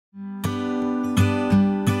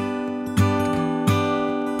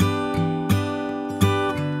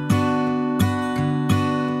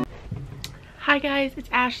Hi guys, it's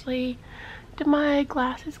Ashley. Did my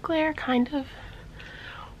glasses glare? Kind of.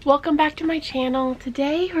 Welcome back to my channel.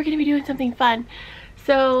 Today we're going to be doing something fun.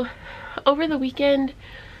 So over the weekend,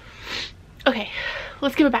 okay,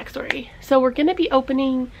 let's give a backstory. So we're going to be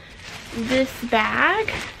opening this bag,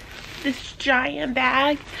 this giant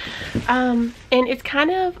bag, and it's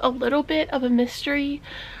kind of a little bit of a mystery.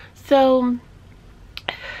 So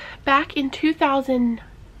back in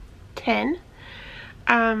 2010,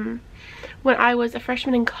 when I was a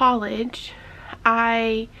freshman in college,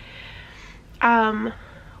 I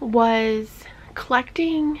was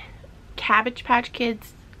collecting Cabbage Patch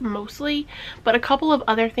Kids mostly, but a couple of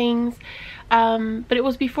other things, but it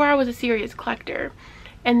was before I was a serious collector.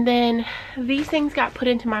 And then these things got put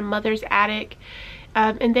into my mother's attic,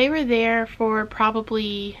 and they were there for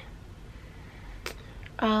probably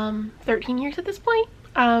 13 years at this point.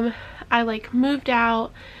 I like moved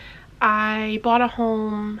out, I bought a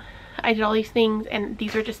home, I did all these things, and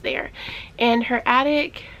these are just there. And her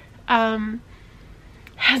attic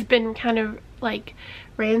has been kind of like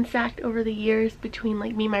ransacked over the years between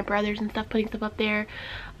like me and my brothers and stuff, putting stuff up there.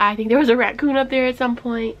 I think there was a raccoon up there at some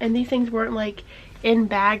point, and these things weren't like in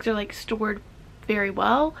bags or like stored very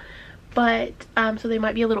well, but so they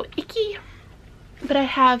might be a little icky. But I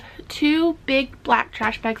have two big black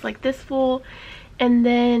trash bags like this full, and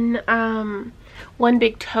then one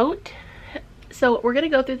big tote. So we're gonna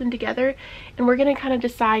go through them together, and we're gonna kind of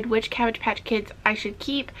decide which Cabbage Patch Kids I should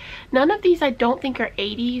keep. None of these I don't think are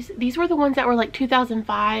 80s. These were the ones that were like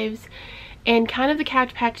 2005s, and kind of the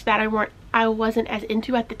Cabbage Patch that I wasn't as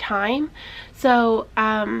into at the time. So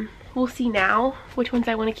we'll see now which ones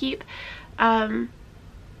I want to keep. Yeah,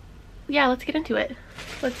 let's get into it.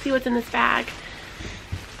 Let's see what's in this bag.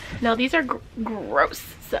 Now these are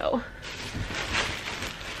gross, so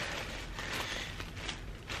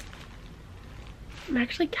I'm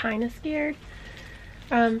actually kind of scared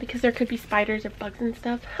because there could be spiders or bugs and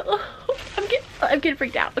stuff. Oh, I'm getting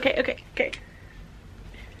freaked out. Okay. I'm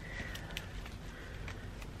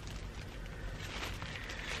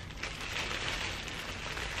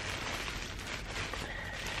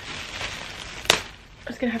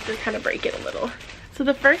just gonna have to kind of break it a little. So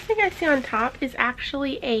the first thing I see on top is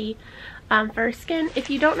actually a fur skin. If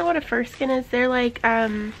you don't know what a fur skin is, they're like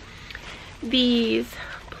these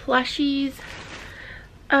plushies.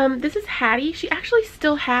 This is Hattie. She actually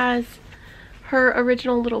still has her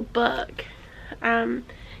original little book.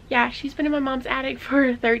 Yeah, she's been in my mom's attic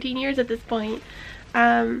for 13 years at this point.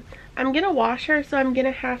 I'm gonna wash her, so I'm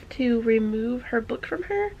gonna have to remove her book from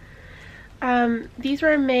her. These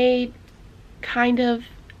were made kind of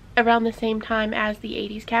around the same time as the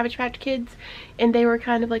 80s Cabbage Patch Kids, and they were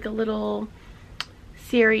kind of like a little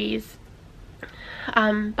series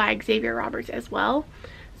by Xavier Roberts as well.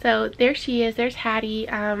 So there she is. There's Hattie.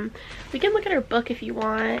 We can look at her book if you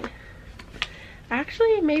want.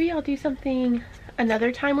 Actually, maybe I'll do something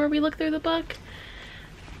another time where we look through the book,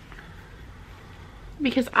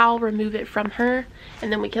 because I'll remove it from her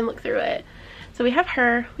and then we can look through it. So we have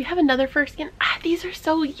her. We have another fur skin. Ah, these are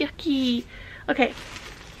so yucky. Okay.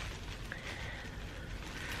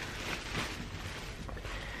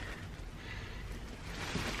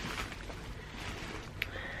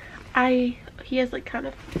 He has like kind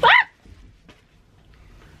of,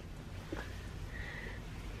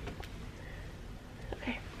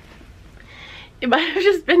 okay, it might have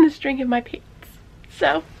just been the string in my pants.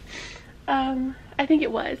 So I think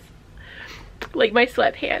it was like my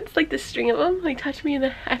sweatpants, like the string of them like touched me,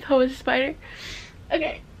 and I thought it was a spider.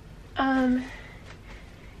 Okay, I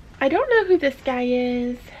don't know who this guy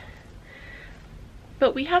is,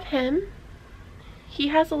 but we have him. He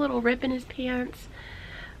has a little rip in his pants.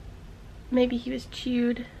 Maybe he was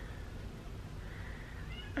chewed.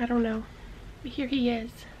 I don't know. But here he is.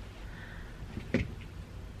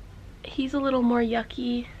 He's a little more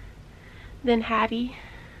yucky than Hattie.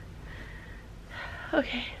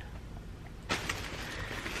 Okay.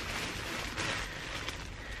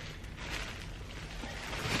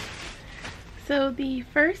 So the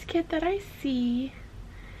first kit that I see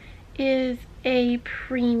is a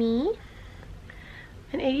preemie.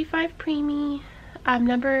 An 85 preemie.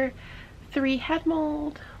 Number 3 head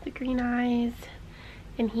mold, the green eyes,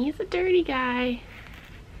 and he's a dirty guy.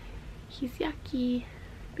 He's yucky,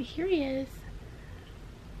 but here he is.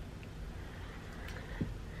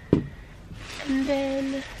 And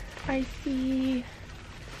then I see,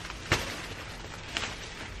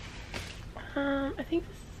 I think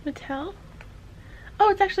this is Mattel. Oh,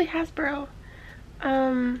 it's actually Hasbro.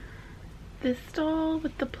 This doll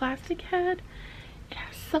with the plastic head, it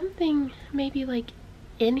has something maybe like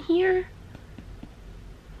in here.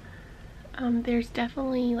 There's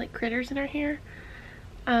definitely like critters in her hair.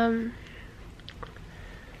 And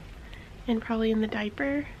probably in the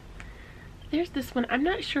diaper. There's this one. I'm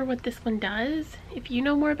not sure what this one does. If you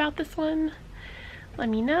know more about this one, let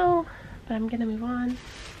me know. But I'm gonna move on.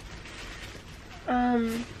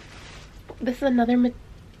 This is another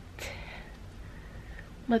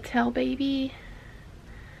Mattel baby.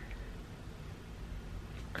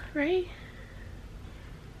 Right?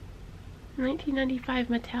 1995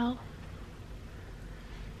 Mattel.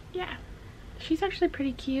 Yeah. She's actually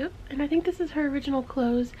pretty cute, and I think this is her original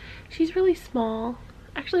clothes. She's really small.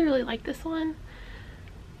 I actually really like this one.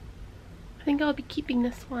 I think I'll be keeping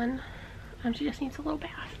this one. She just needs a little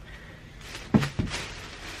bath.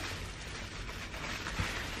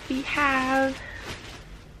 We have,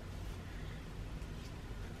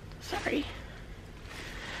 sorry,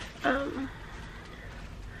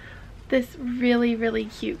 this really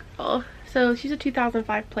cute girl. So she's a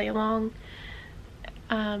 2005 play along.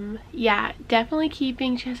 Yeah, definitely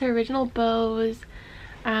keeping. She has her original bows,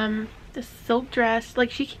 the silk dress.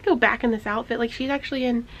 Like, she can go back in this outfit. Like, she's actually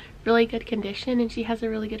in really good condition, and she has a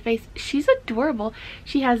really good face. She's adorable.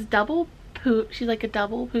 She has she's like a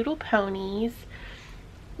double poodle ponies.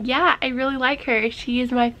 Yeah, I really like her. She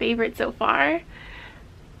is my favorite so far.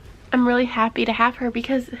 I'm really happy to have her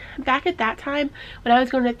because back at that time when I was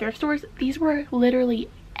going to thrift stores, these were literally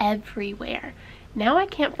everywhere. Now I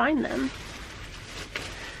can't find them.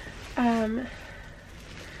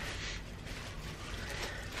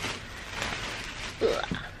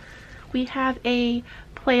 We have a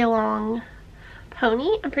play along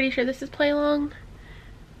pony. I'm pretty sure this is play along.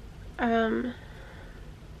 Let's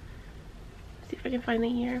see if I can find the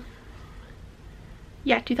year.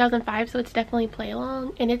 Yeah, 2005, so it's definitely play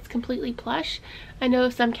along, and it's completely plush. I know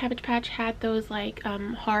some Cabbage Patch had those like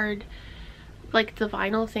hard, like the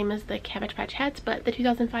vinyl, same as the Cabbage Patch heads, but the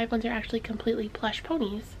 2005 ones are actually completely plush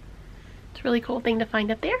ponies. It's a really cool thing to find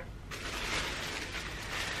up there.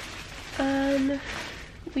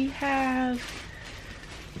 We have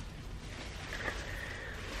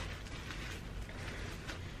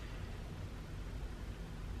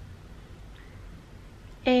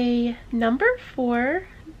a number 4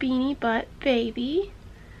 Beanie Butt baby.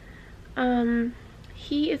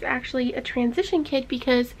 He is actually a transition kid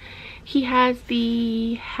because he has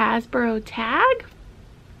the Hasbro tag.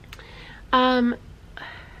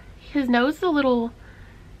 His nose is a little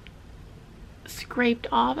scraped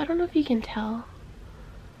off. I don't know if you can tell,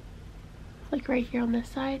 like right here on this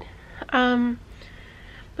side.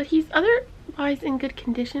 But he's otherwise in good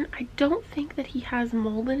condition. I don't think that he has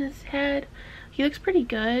mold in his head. He looks pretty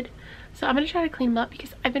good, so I'm gonna try to clean him up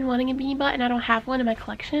because I've been wanting a Beanie Butt and I don't have one in my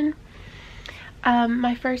collection.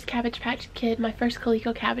 My first Cabbage Patch Kid, my first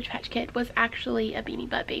Coleco Cabbage Patch Kid was actually a Beanie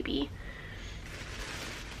Butt baby.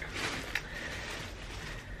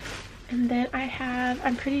 And then I have,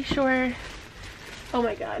 I'm pretty sure, oh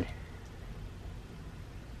my god.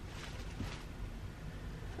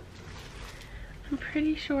 I'm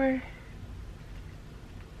pretty sure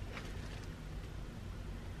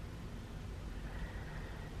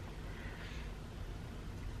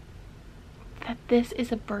that this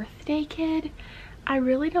is a birthday kid. I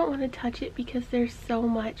really don't want to touch it because there's so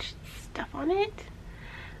much stuff on it.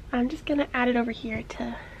 I'm just gonna add it over here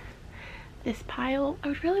to this pile. I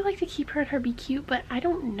would really like to keep her and her be cute, but I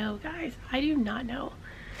don't know, guys. I do not know.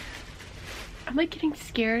 I'm like getting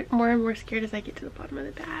scared, more and more scared as I get to the bottom of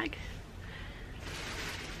the bag.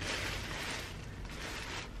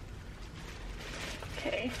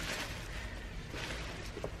 Okay.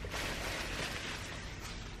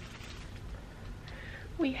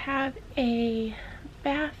 We have a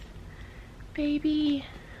bath baby.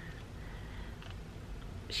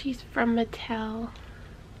 She's from Mattel.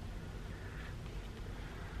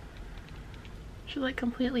 She's like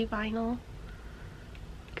completely vinyl.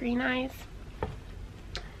 Green eyes.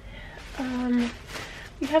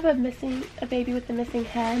 We have a baby with a missing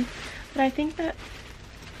head, but I think that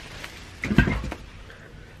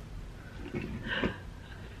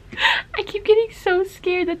I keep getting so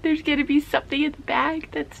scared that there's gonna be something in the bag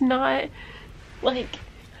that's not like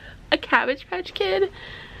a Cabbage Patch Kid.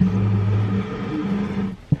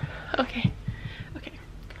 Okay,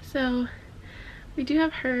 so we do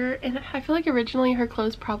have her, and I feel like originally her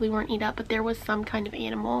clothes probably weren't eat up, but there was some kind of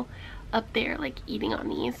animal up there like eating on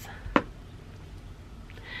these.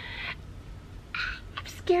 I'm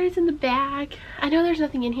scared it's in the bag. I know there's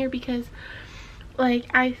nothing in here because like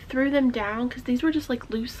I threw them down because these were just like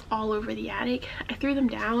loose all over the attic. I threw them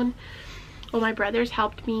down. Well, my brothers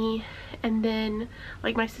helped me, and then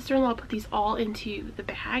like my sister-in-law put these all into the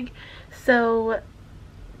bag. So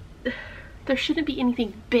there shouldn't be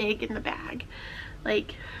anything big in the bag.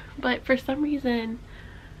 Like, but for some reason,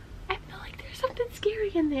 I feel like there's something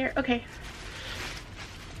scary in there. Okay.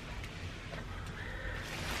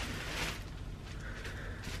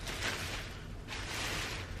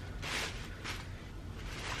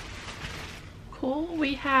 Cool.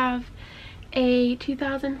 We have a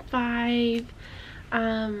 2005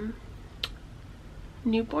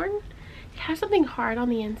 newborn. It has something hard on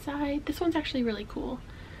the inside. This one's actually really cool.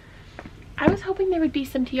 I was hoping there would be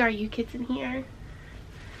some TRU kids in here.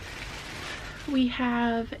 We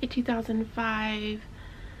have a 2005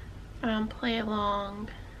 play along,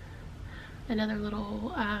 another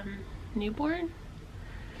little newborn,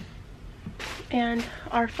 and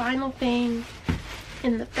our final thing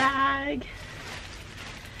in the bag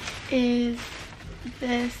is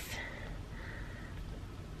this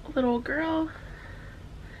little girl.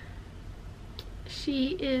 She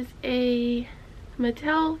is a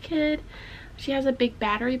Mattel kid. She has a big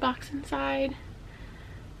battery box inside.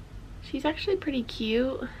 She's actually pretty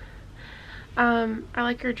cute. I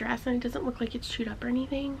like her dress, and it doesn't look like it's chewed up or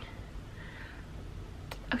anything.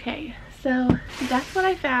 Okay, so that's what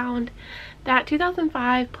I found. That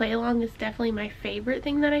 2005 play along is definitely my favorite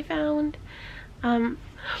thing that I found.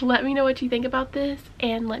 Let me know what you think about this,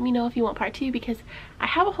 and let me know if you want part 2, because I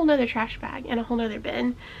have a whole nother trash bag and a whole nother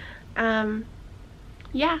bin.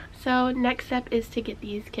 Yeah, so next step is to get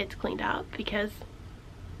these kids cleaned up, because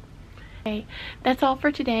okay, that's all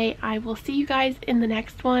for today. I will see you guys in the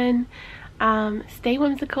next one. Stay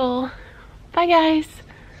whimsical. Bye guys.